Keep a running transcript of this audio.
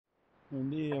Buen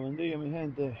día, mi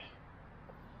gente.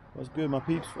 What's good, my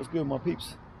peeps? What's good, my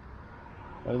peeps?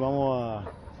 Hoy vamos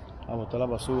a botar la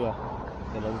basura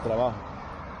del trabajo.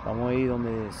 Vamos a ir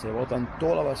donde se botan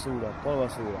toda la basura, toda la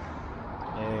basura.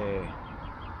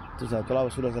 Entonces, todas las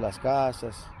basuras de las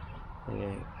casas.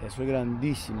 Eso es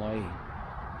grandísimo ahí.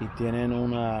 Y tienen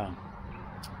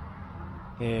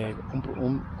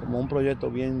como un proyecto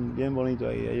bien bonito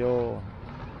ahí. Ellos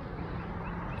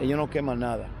no queman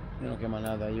nada.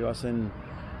 Ellos hacen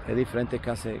diferentes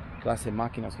clases de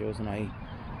máquinas que usan ahí.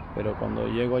 Pero cuando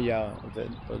llego allá,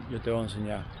 yo te voy a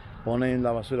enseñar. Ponen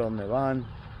la basura donde van.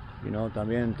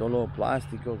 También todos los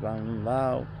plásticos van a un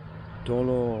lado. Todos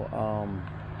los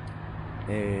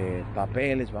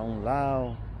papeles van a un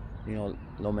lado.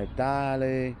 Los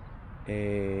metales.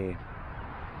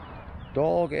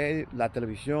 Todo que es las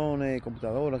televisiones,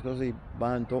 computadoras, cosas así,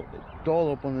 van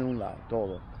todo ponen en un lado,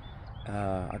 todo.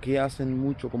 Aquí hacen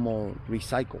mucho como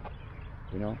recycle,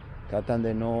 tratan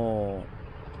de no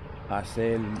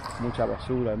hacer mucha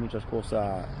basura, muchas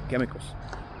cosas químicos,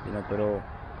 pero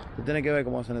tú tienes que ver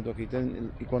cómo hacen esto aquí.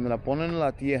 Y cuando la ponen en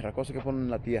la tierra, cosas que ponen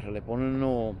en la tierra, le ponen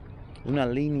unas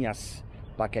líneas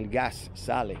para que el gas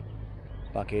sale,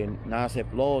 para que nada se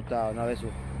explota, nada de eso.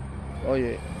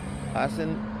 Oye,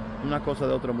 hacen una cosa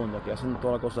de otro mundo, que hacen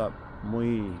toda la cosa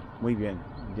muy bien,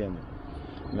 ¿entiendes?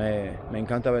 Me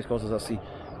encanta ver cosas así,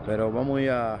 pero vamos a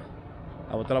ir a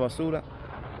botar la basura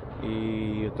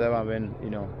y ustedes van a ver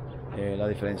la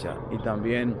diferencia. Y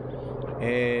también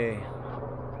te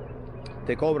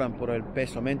cobran por el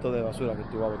pesamiento de basura que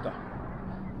tú vas a botar.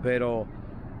 Pero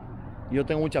yo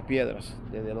tengo muchas piedras,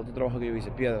 desde el otro trabajo que yo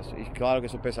hice, piedras, y claro que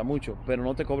eso pesa mucho, pero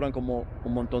no te cobran como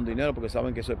un montón de dinero porque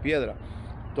saben que eso es piedra.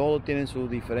 Todos tienen su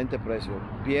diferente precio.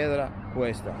 Piedra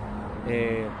cuesta,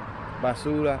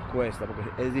 basura cuesta, porque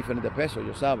es diferente peso,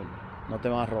 ellos saben. No te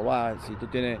van a robar. Si tú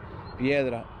tienes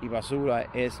piedra y basura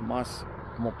es más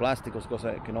como plásticos,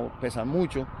 cosas que no pesan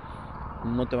mucho,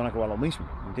 no te van a cobrar lo mismo,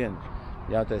 ¿entiendes?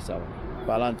 Ya ustedes saben.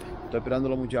 Para adelante. Estoy esperando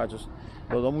a los muchachos.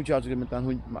 Los dos muchachos que me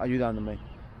están ayudándome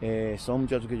son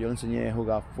muchachos que yo les enseñé a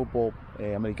jugar fútbol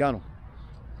americano.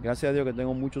 Gracias a Dios que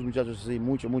tengo muchos muchachos así,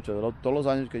 muchos. Todos los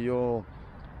años que yo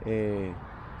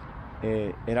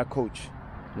era coach,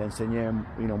 le enseñé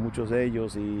muchos de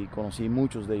ellos y conocí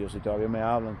muchos de ellos y todavía me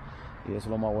hablan, y eso es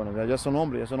lo más bueno. Ya son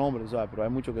hombres, ¿sabes? Pero hay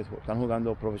muchos que están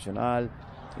jugando profesional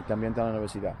y también están en la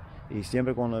universidad, y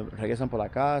siempre cuando regresan por la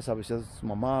casa a visitar a su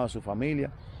mamá, a su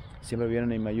familia, siempre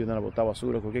vienen y me ayudan a botar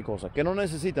basura, cualquier cosa que no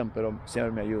necesitan, pero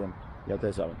siempre me ayudan. Ya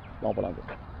ustedes saben. Vamos para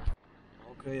adelante.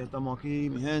 Ok, ya estamos aquí,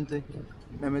 mi gente.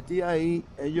 Me metí ahí.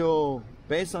 Ellos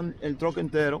pesan el troque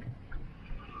entero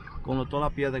con toda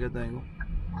la piedra que tengo.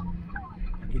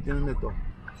 Aquí tienen de todo.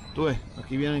 Tú ves,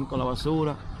 aquí vienen con la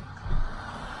basura,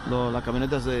 las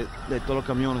camionetas de todos los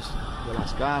camiones, de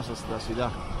las casas, de la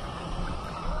ciudad.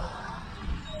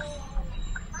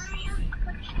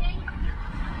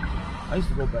 I used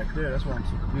to go back there, that's why I'm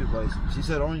so confused by it. She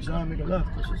said orange sign, make a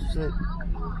left, that's what she said.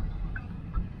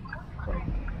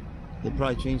 They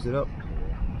probably changed it up.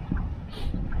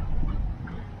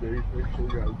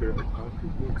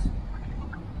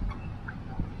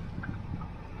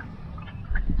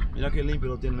 Mira que limpio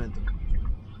lo tienen dentro.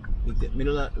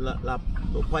 Mira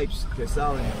los pipes que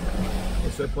salen.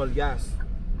 Eso es por el gas.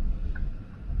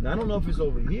 Now, I don't know if it's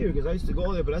over here because I used to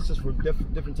go there, but that's just for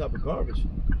different type of garbage.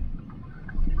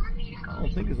 I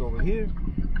don't think it's over here.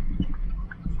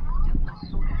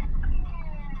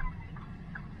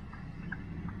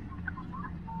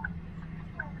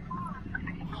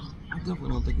 I definitely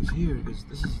don't think it's here because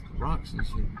this is rocks and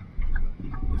shit.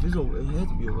 If it's over, it has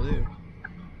to be over there.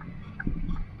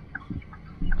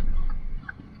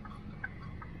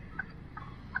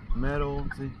 Metal,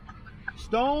 see,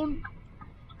 stone,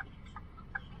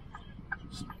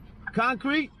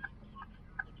 concrete,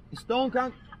 stone,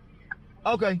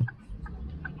 okay.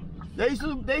 They used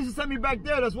to send me back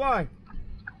there. That's why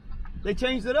they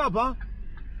changed it up, huh?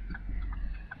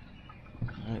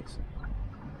 Nice.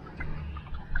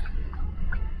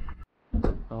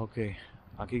 Okay,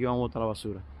 aquí que vamos a botar la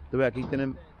basura. Tú ves, aquí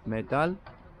tienen metal.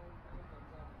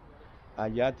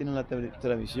 Allá tienen las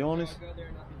televisiones,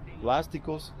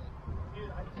 plásticos.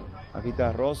 Aquí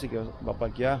está Rosy que va a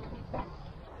parquear.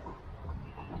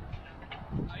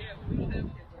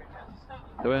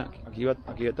 ¿Tú ves?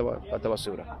 Aquí está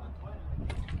basura.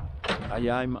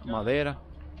 Allá hay madera.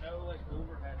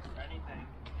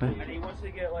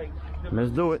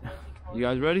 Let's do it. You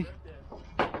guys ready?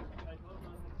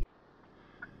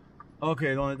 Ok,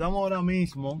 donde estamos ahora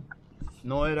mismo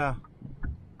no era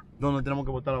donde tenemos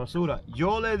que botar la basura.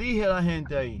 Yo le dije a la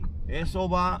gente ahí, eso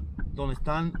va donde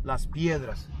están las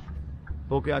piedras.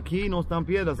 Porque aquí no están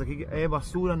piedras, aquí es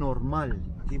basura normal.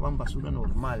 Aquí van basura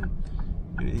normal.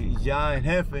 Y ya el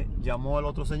jefe llamó al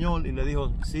otro señor y le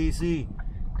dijo, sí,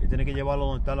 que tiene que llevarlo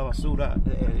donde está la basura,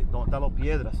 donde están las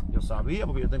piedras. Yo sabía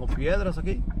porque yo tengo piedras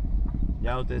aquí.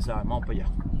 Ya ustedes saben, vamos para allá.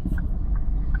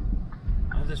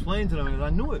 I was explaining to them, I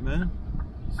knew it, man.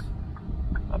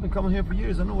 I've been coming here for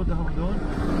years. I know what the hell I'm doing.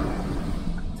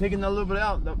 Taking that little bit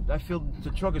out, I feel the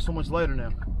truck is so much lighter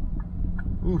now.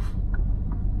 Oof.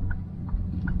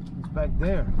 It's back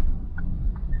there.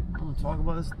 I don't talk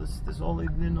about this all they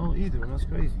didn't know either. That's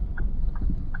crazy.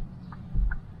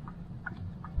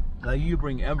 Like you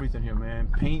bring everything here, man.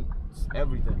 Paint,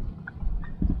 everything.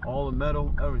 All the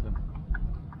metal, everything.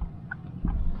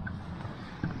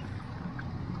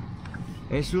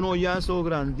 Es un hoyazo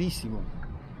grandísimo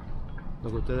lo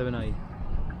que ustedes ven ahí.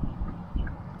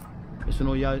 Es un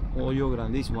hoyo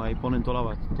grandísimo. Ahí ponen toda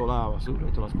la basura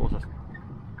y todas las cosas.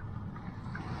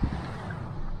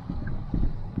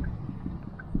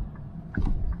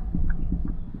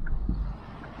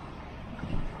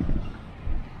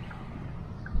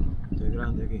 Este es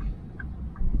grande aquí.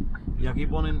 Y aquí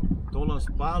ponen todos los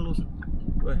palos,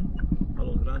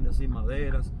 palos grandes así,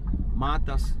 maderas,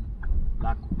 matas.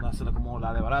 Como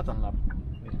la desbaratan,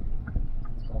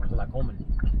 como que se la comen.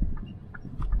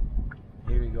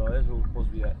 Here we go, eso es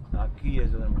supposed to be aquí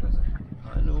es donde tenemos que hacer.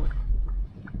 I know it.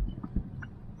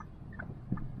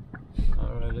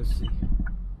 Alright, let's see.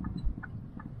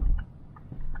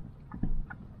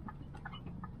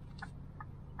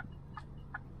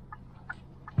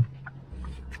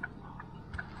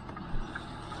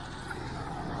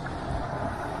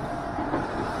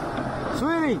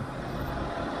 Sweetie!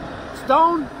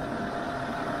 Stone?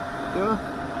 Yeah.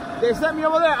 They sent me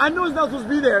over there. I knew it's not supposed to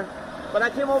be there, but I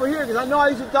came over here because I know I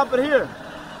used to dump it here.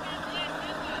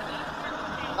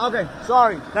 Okay,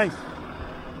 sorry. Thanks.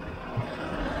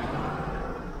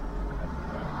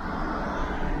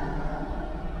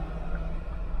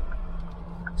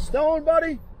 Stone,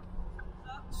 buddy?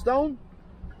 Stone?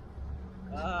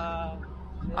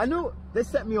 I knew they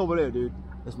sent me over there, dude.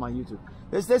 That's my YouTube.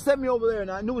 They sent me over there, and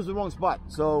I knew it was the wrong spot.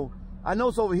 So I know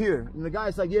it's over here. And the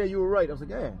guy's like, yeah, you were right. I was like,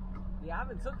 yeah. Yeah, I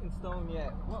haven't taken Stone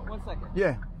yet. One second.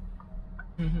 Yeah.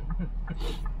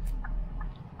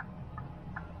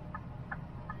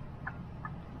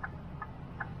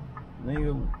 Maybe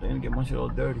they didn't get much of it all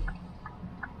dirty.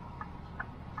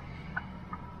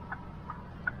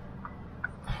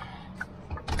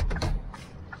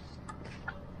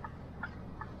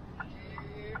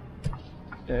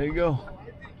 There you go. I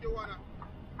think you wanna.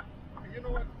 You know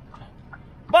what?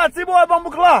 Batsy boy,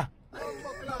 Bambukla.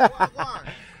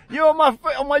 You on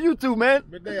my YouTube, man.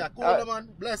 But they are cool, man.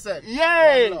 Blessed.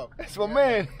 Yay! That's my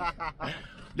man.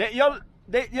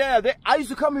 I used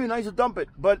to come here and I used to dump it,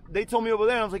 but they told me over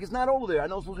there. And I was like, it's not over there. I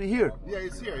know it's supposed to be here. Yeah,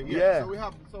 it's here. Yeah. Yeah.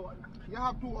 So you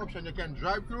have two options. You can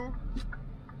drive through,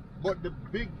 but the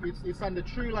big it's on the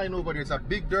tree line over there. It's a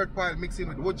big dirt pile mixing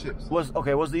with wood chips. What's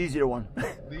the easier one?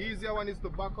 The easier one is to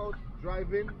back out,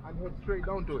 drive in, and head straight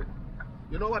down to it.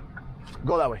 You know what?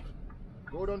 Go that way.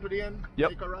 Go down to the end.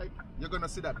 Yep. Take a right. You're gonna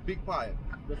see that big pile.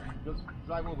 Just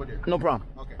drive over there. No problem.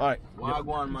 Okay. All right.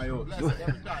 Wagwan, my old.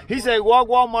 He said,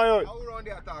 "Wagwan, my old." I will run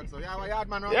the attack, so yeah, my yard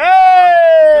man.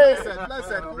 Yay! Blessed.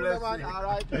 Man. All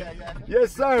right. Yeah.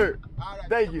 Yes, sir. All right.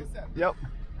 Thank you. Yep.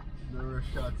 No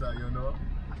shots, you know.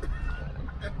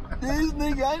 These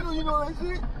niggas, I know you know that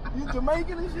shit. You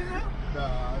Jamaican and shit now? Nah,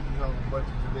 I just have a bunch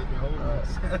of Jamaican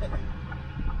homies.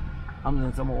 I'm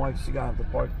gonna tell my wife she gotta have to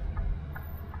park.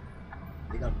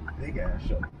 They got a big ass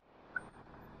show.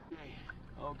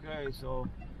 Okay, so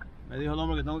me dijo el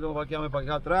hombre que tengo que parquearme para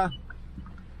acá atrás.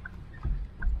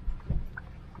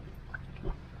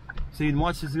 See,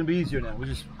 watch, it's gonna be easier now. We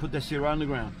just put that shit right on the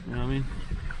ground. You know what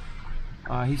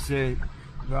I mean? He said,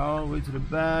 go all the way to the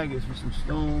back. There's some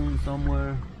stones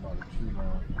somewhere.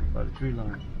 By the tree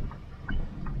line.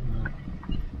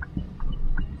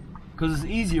 Because it's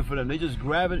easier for them. They just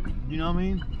grab it. You know what I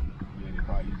mean? Yeah, they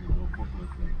probably use a little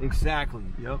forklift thing. Exactly.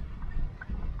 Yep.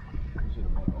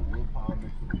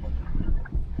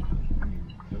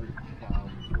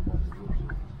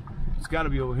 It's got to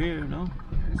be over here, no?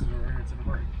 Yeah, this is right here to the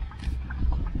right.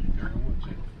 Dirt and wood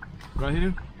chip. Right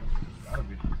here? Gotta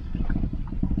be.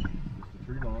 It's the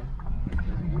tree line.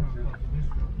 Dirt and wood chip.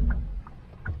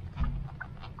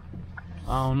 I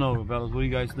don't know, fellas. What do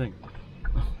you guys think?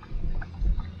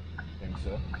 Think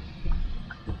so.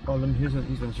 Oh, he's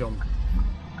gonna show me.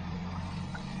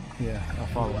 Yeah, I'll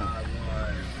follow him.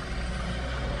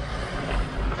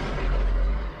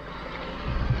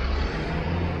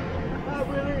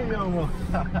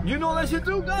 You know that shit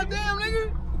too? Goddamn,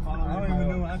 nigga. I don't even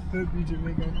know. I could be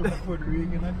Jamaican, I could be Puerto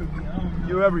Rican, I could be, I don't know.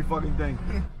 You're every fucking thing.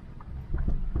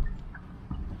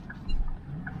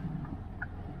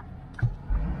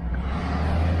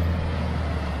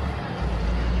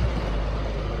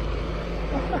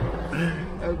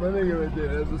 That's my nigga right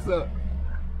there. That's what's up.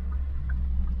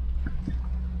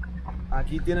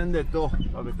 Aquí tienen de todo,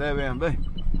 para que ustedes vean, ¿ves?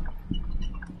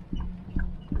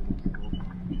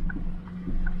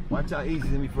 Watch how easy it's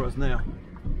gonna be for us now.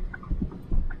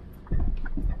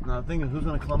 Now the thing is, who's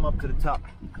gonna climb up to the top?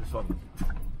 This fucker.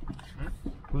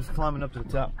 Who's climbing up to the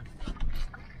top?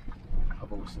 How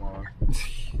about Slon?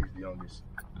 He's the youngest.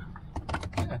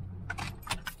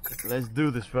 Let's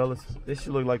do this, fellas. This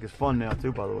should look like it's fun now,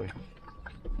 too, by the way.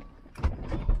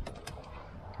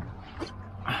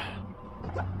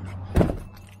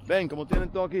 Ven, como tienen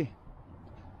todo aquí.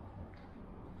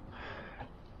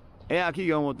 Es aquí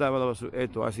que vamos a estar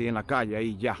esto así en la calle,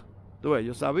 ahí ya. Tú ves,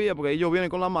 yo sabía porque ellos vienen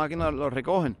con la máquina, lo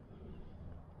recogen.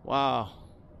 Wow.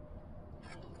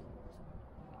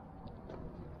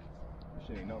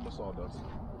 Shit ain't nothing but sawdust.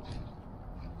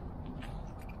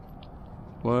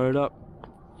 Word up.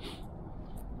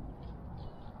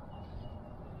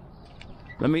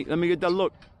 Let me get that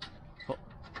look.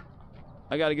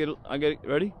 I gotta get it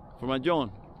ready for my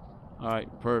John. All right,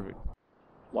 perfect.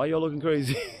 Why y'all looking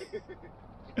crazy?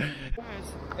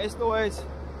 Esto es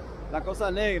la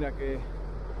cosa negra que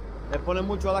le ponen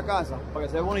mucho a la casa para que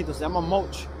se vea bonito. Se llama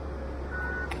mulch.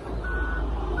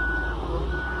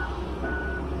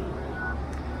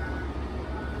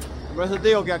 Por eso te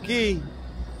digo que aquí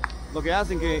lo que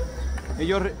hacen que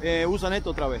ellos usan esto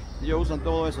otra vez. Ellos usan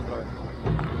todo eso otra vez.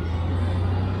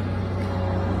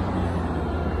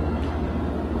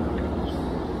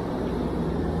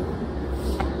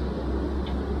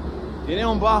 Tiene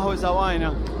un bajo esa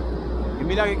vaina y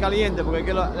mira que caliente porque es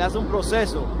que le hace un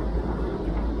proceso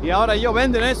y ahora ellos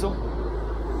venden eso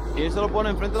y eso lo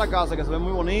ponen frente a la casa que se ve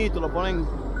muy bonito, lo ponen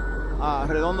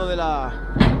alrededor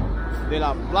de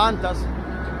las plantas.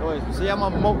 Pues, eso se llama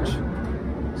mulch,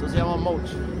 eso se llama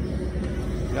mulch.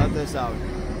 Ya ustedes saben.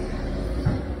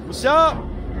 What's up?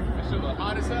 That shit look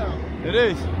hot as hell. It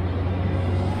is.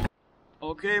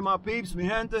 Ok, my peeps, mi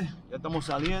gente, ya estamos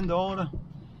saliendo ahora.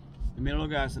 Y mira lo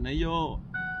que hacen, ellos,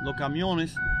 los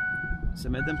camiones, se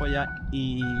meten para allá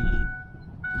y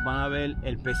van a ver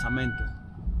el pesamento.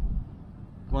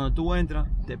 Cuando tú entras,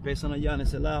 te pesan allá en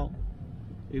ese lado.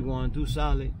 Y cuando tú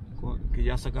sales, que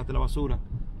ya sacaste la basura,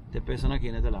 te pesan aquí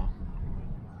en este lado.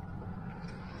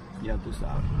 Ya tú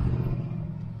sabes.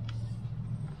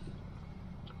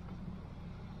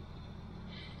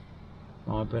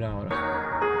 Vamos a esperar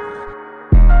ahora.